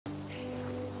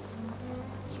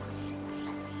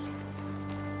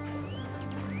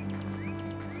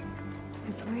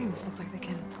Its wings look like they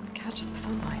can catch the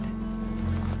sunlight.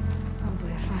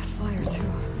 Probably a fast flyer, too.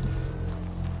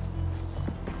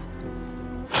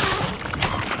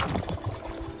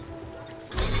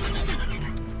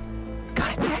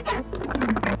 Got it.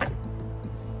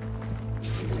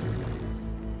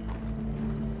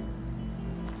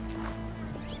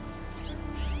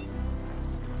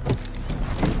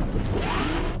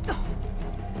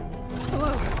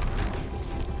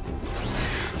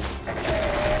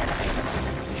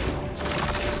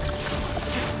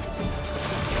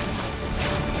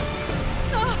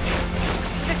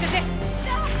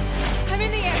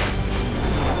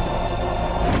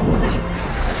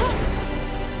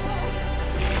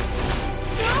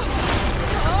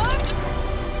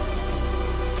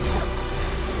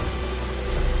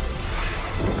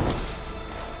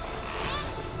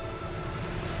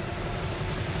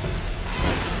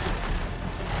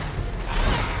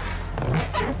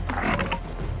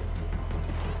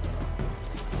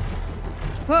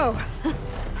 Whoa!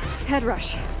 Head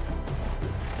rush.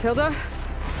 Tilda,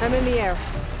 I'm in the air.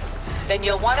 Then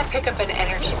you'll want to pick up an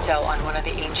energy cell on one of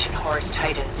the ancient Horus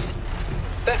Titans.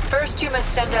 But first you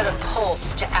must send out a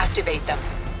pulse to activate them.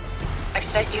 I've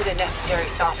sent you the necessary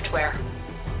software.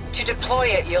 To deploy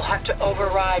it, you'll have to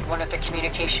override one of the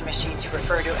communication machines you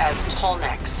refer to as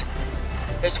Tallnecks.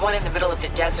 There's one in the middle of the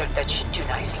desert that should do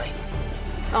nicely.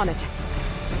 On it.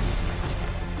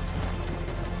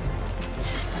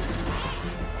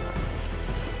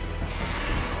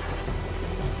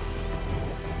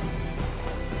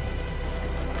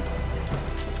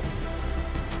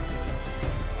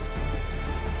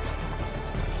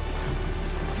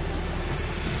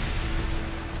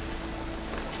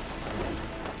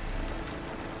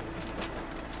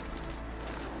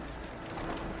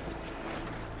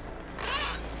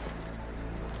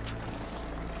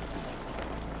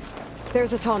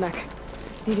 There's a Tallneck.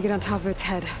 Need to get on top of its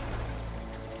head.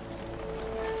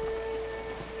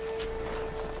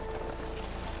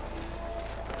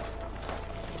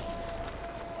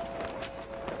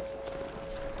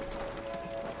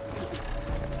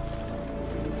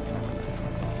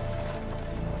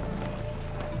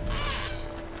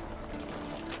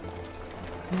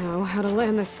 Now, how to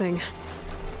land this thing.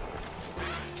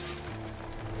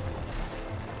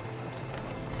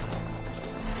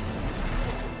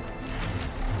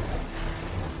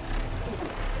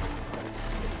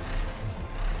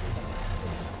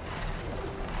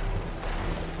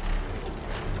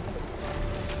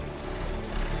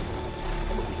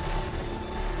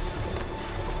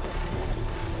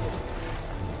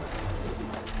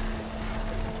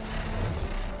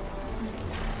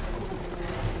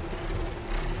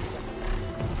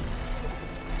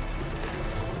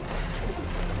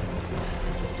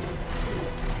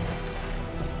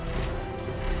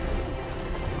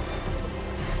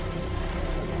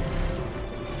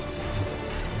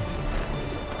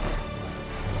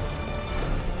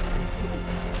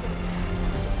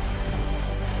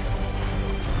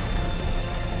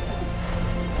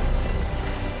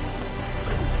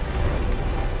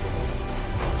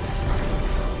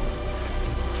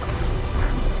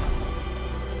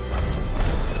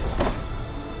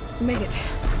 Made it.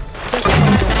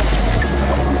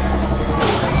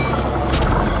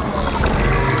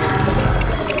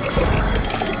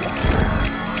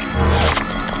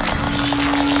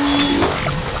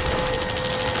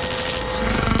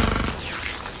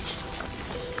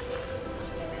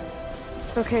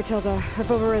 Okay, Tilda. I've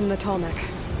overridden the Tallneck.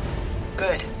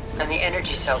 Good. And the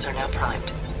energy cells are now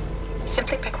primed.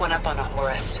 Simply pick one up on a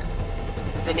Horus.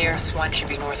 The nearest one should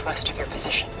be northwest of your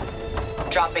position.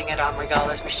 Dropping it on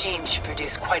Regala's machine should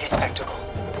produce quite a spectacle.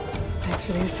 Thanks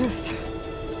for the assist.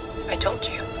 I told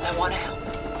you, I want to help.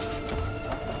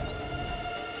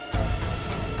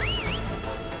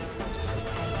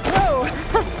 Whoa!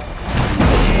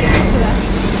 Used to that.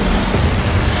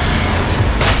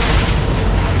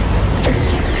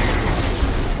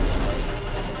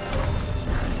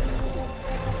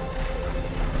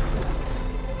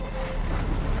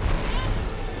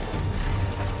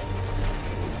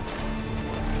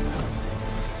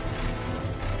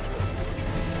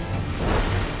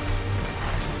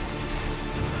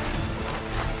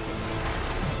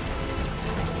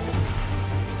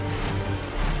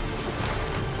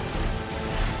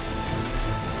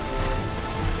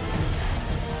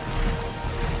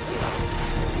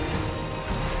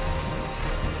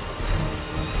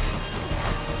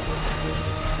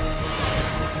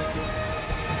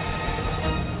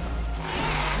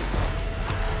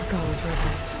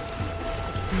 Rebels.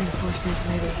 Reinforcements,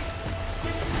 maybe.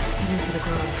 Heading for the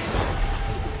Grove.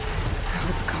 I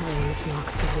hope Kari needs to knock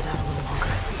the guild out a little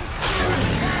longer.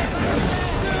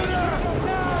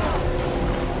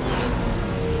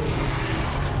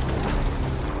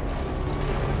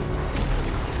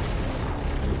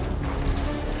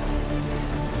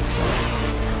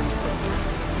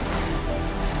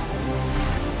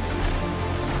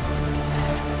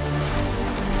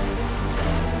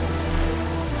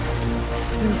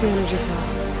 the energy cell.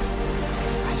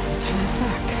 Right on the Titan's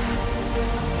back.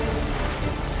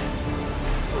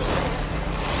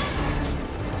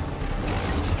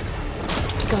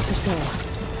 Got the cell.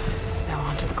 Now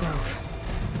on to the grove.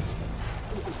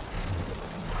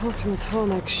 Pulse from the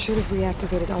tall should have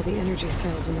reactivated all the energy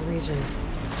cells in the region.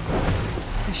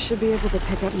 I should be able to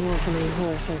pick up more from any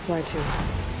horse I fly to.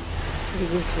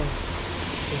 Pretty useful,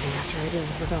 even after I deal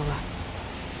with Guerrilla.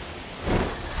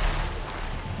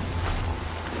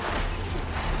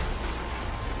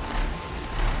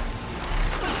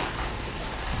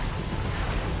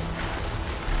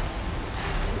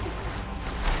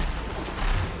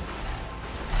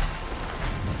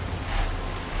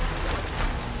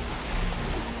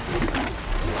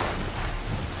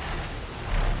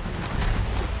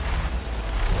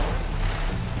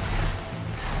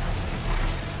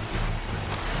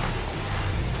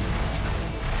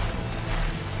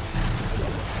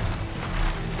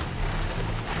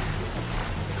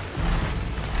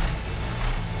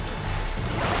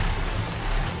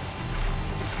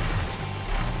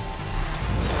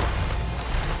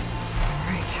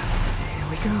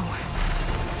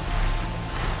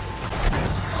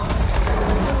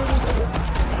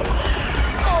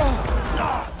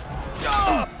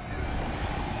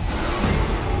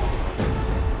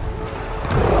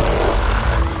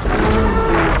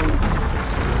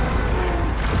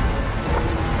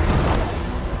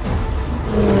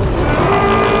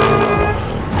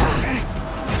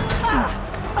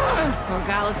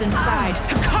 Inside.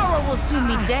 Hikaru will soon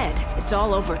be dead. It's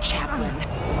all over, Chaplain.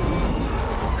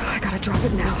 I gotta drop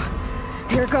it now.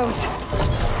 Here it goes.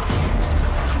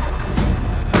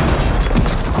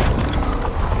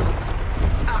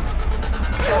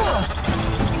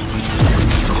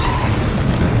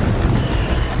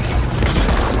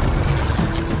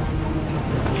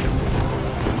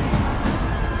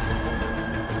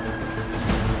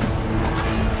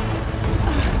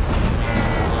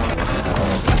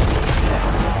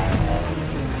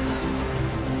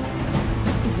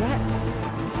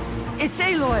 It's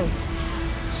Aloy!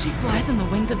 She flies on the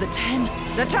wings of the 10.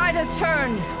 The tide has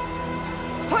turned!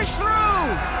 Push through!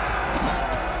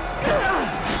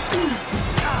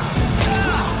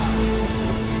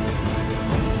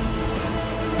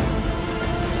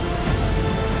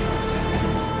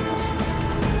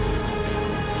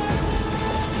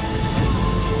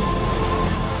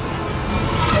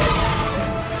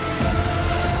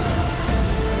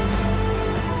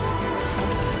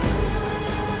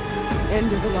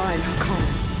 End of the line, Hikaru.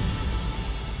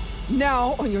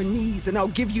 Now on your knees, and I'll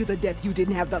give you the death you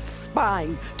didn't have the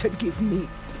spine to give me.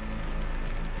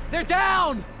 They're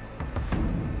down!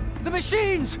 The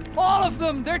machines! All of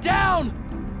them! They're down!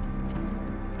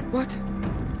 What?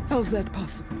 How's that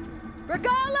possible?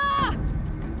 Regala!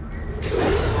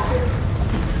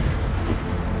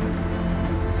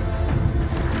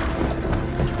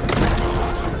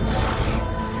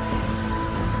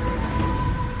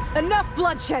 Enough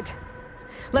bloodshed!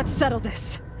 Let's settle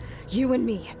this. You and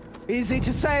me. Easy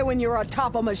to say when you're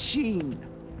atop a machine.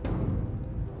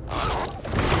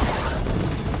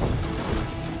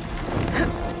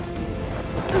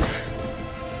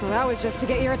 Well, that was just to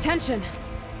get your attention.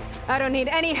 I don't need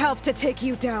any help to take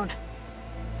you down.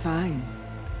 Fine.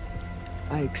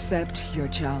 I accept your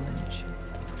challenge.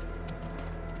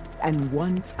 And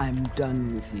once I'm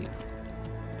done with you,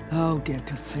 I'll get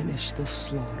to finish the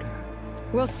slaughter.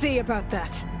 We'll see about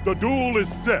that. The duel is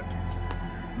set.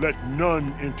 Let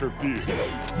none interfere.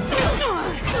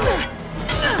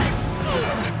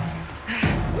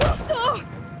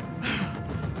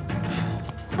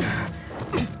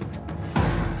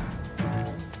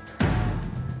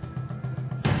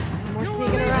 More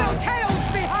sneaking around.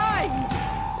 Tails behind!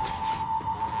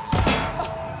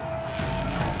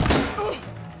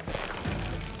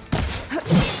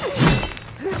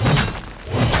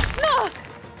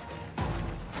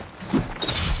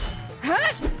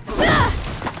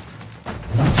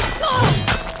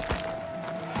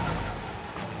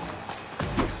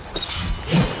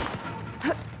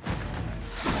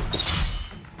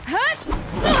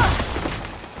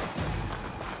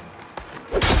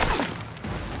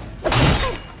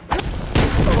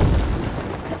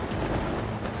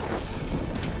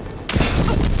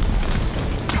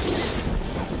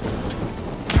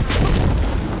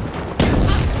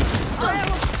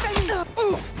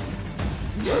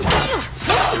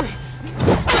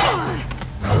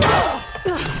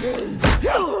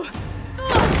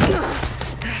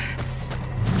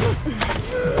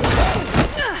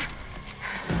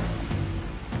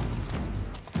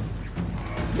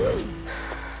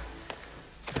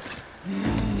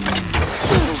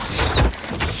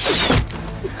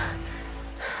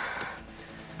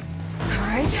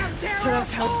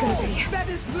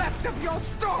 your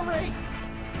story!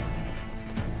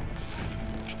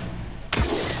 Can't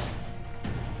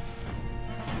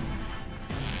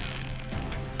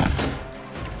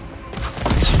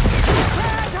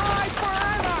hide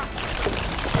forever!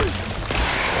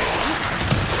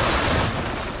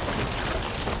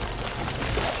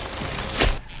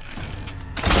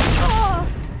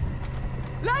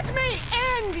 Let me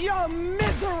end your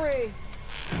misery!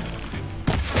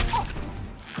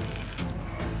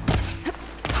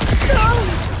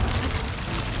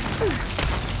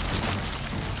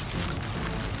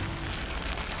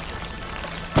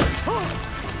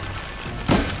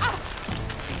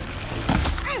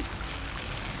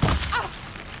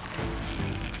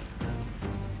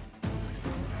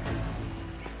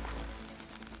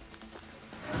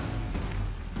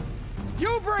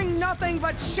 You bring nothing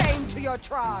but shame to your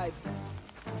tribe.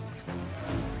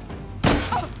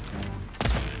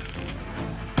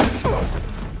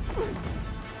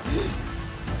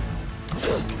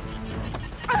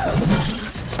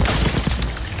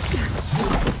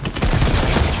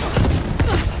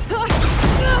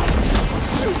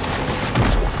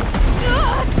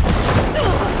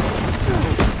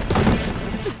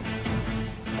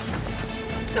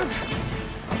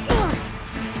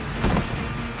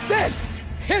 This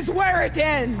is where it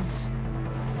ends!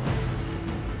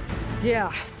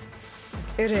 Yeah,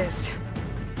 it is.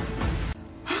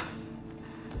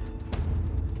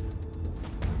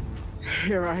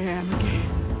 Here I am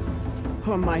again,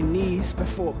 on my knees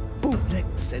before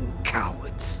bootlicks and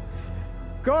cowards.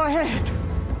 Go ahead,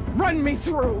 run me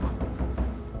through.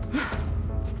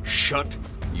 Shut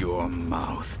your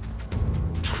mouth,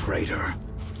 traitor.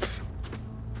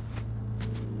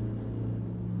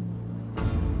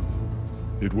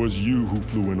 It was you who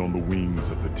flew in on the wings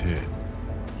of the 10.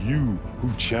 You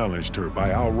who challenged her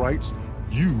by our rights.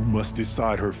 You must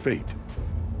decide her fate.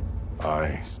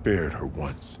 I spared her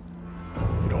once.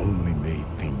 It only made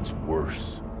things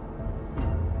worse.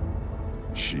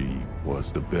 She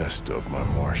was the best of my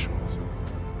marshals.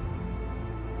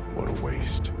 What a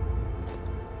waste.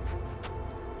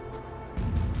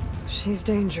 She's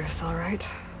dangerous, all right.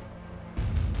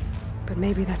 But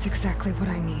maybe that's exactly what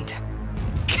I need.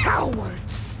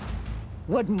 Cowards!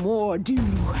 What more do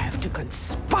you have to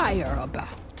conspire about?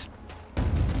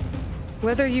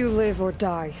 Whether you live or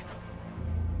die.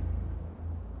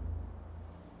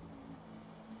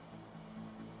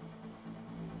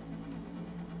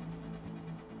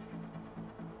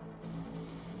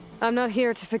 I'm not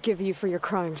here to forgive you for your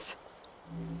crimes.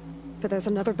 But there's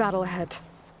another battle ahead.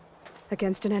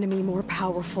 Against an enemy more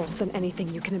powerful than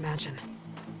anything you can imagine.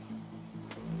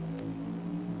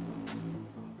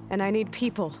 And I need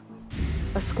people.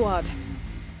 A squad.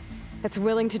 That's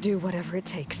willing to do whatever it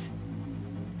takes.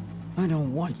 I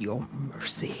don't want your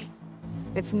mercy.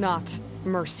 It's not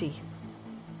mercy.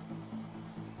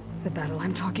 The battle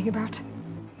I'm talking about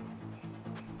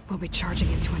will be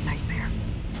charging into a nightmare.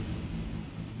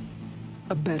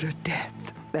 A better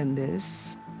death than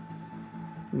this?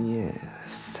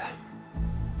 Yes.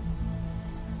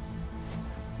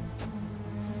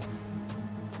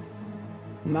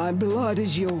 My blood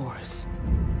is yours.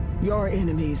 Your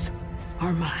enemies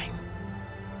are mine.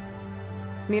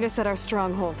 Meet us at our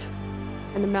stronghold,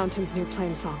 in the mountains near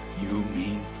Plainsong. You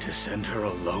mean to send her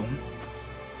alone?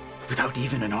 Without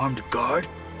even an armed guard?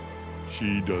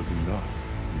 She does not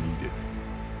need it.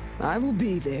 I will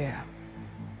be there.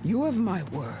 You have my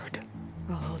word.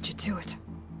 I'll hold you to it.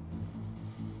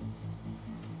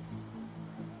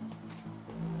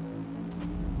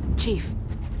 Chief,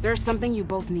 there's something you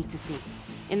both need to see.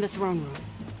 In the throne room.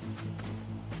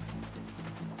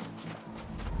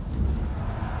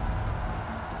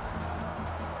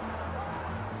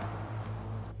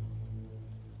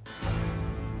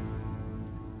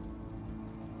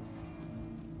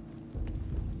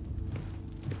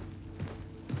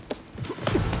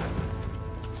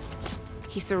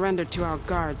 He surrendered to our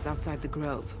guards outside the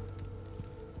grove.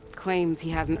 Claims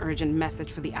he has an urgent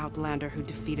message for the Outlander who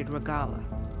defeated Regala.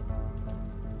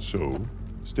 So,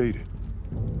 state it.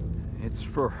 It's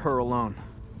for her alone.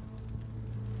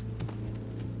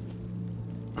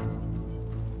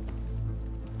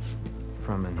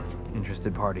 From an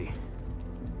interested party.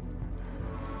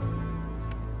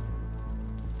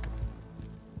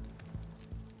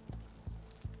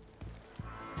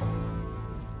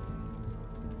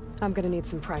 I'm gonna need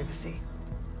some privacy.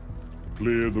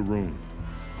 Clear the room.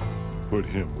 Put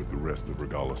him with the rest of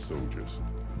Regala's soldiers.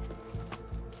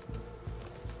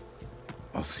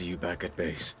 I'll see you back at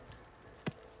base.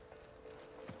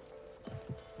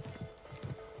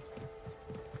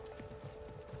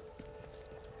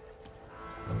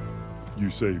 You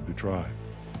saved the tribe.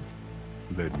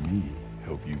 Let me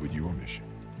help you with your mission.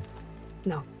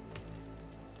 No.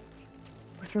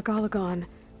 With Regalla gone,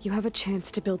 you have a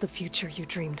chance to build the future you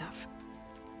dreamed of.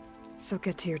 So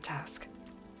get to your task.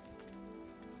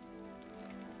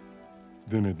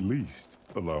 Then at least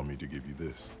allow me to give you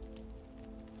this.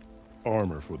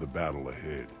 Armor for the battle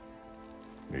ahead.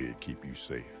 May it keep you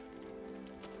safe.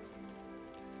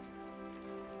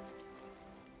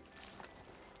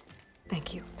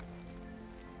 Thank you.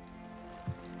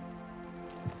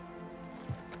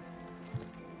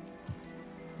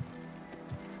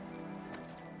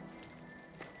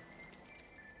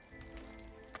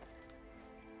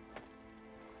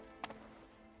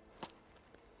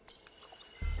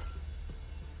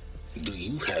 Do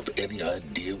you have any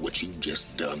idea what you've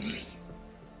just done?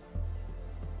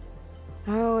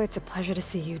 Oh, it's a pleasure to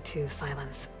see you too,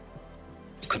 Silence.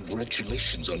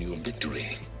 Congratulations on your victory.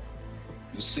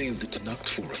 You saved the Tanakh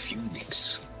for a few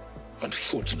weeks.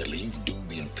 Unfortunately, you've doomed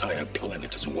the entire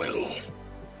planet as well.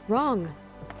 Wrong.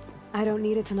 I don't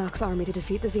need a Tanakh army to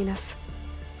defeat the Zeniths.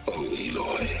 Oh,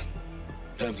 Aloy.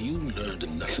 Have you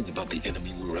learned nothing about the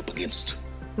enemy we're up against?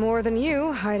 More than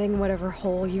you, hiding whatever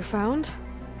hole you found.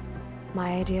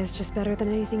 My idea is just better than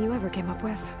anything you ever came up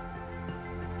with.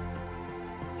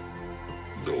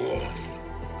 Go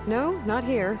on. No, not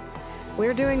here.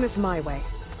 We're doing this my way.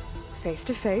 Face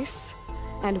to face,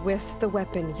 and with the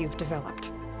weapon you've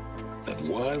developed. And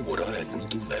why would I agree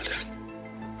to that?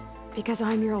 Because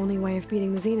I'm your only way of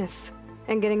beating the Zeniths,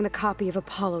 and getting the copy of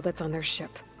Apollo that's on their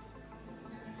ship.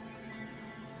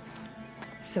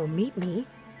 So meet me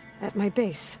at my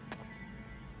base.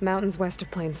 Mountains west of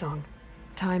Plainsong.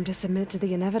 Time to submit to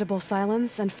the inevitable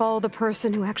silence and follow the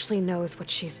person who actually knows what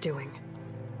she's doing.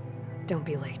 Don't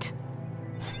be late.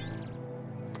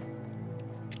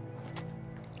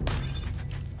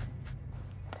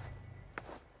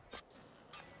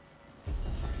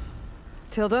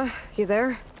 Tilda, you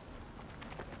there?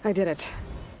 I did it.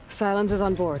 Silence is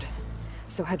on board,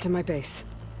 so head to my base.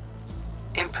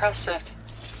 Impressive.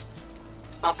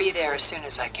 I'll be there as soon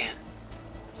as I can.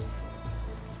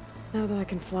 Now that I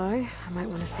can fly, I might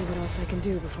want to see what else I can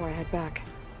do before I head back.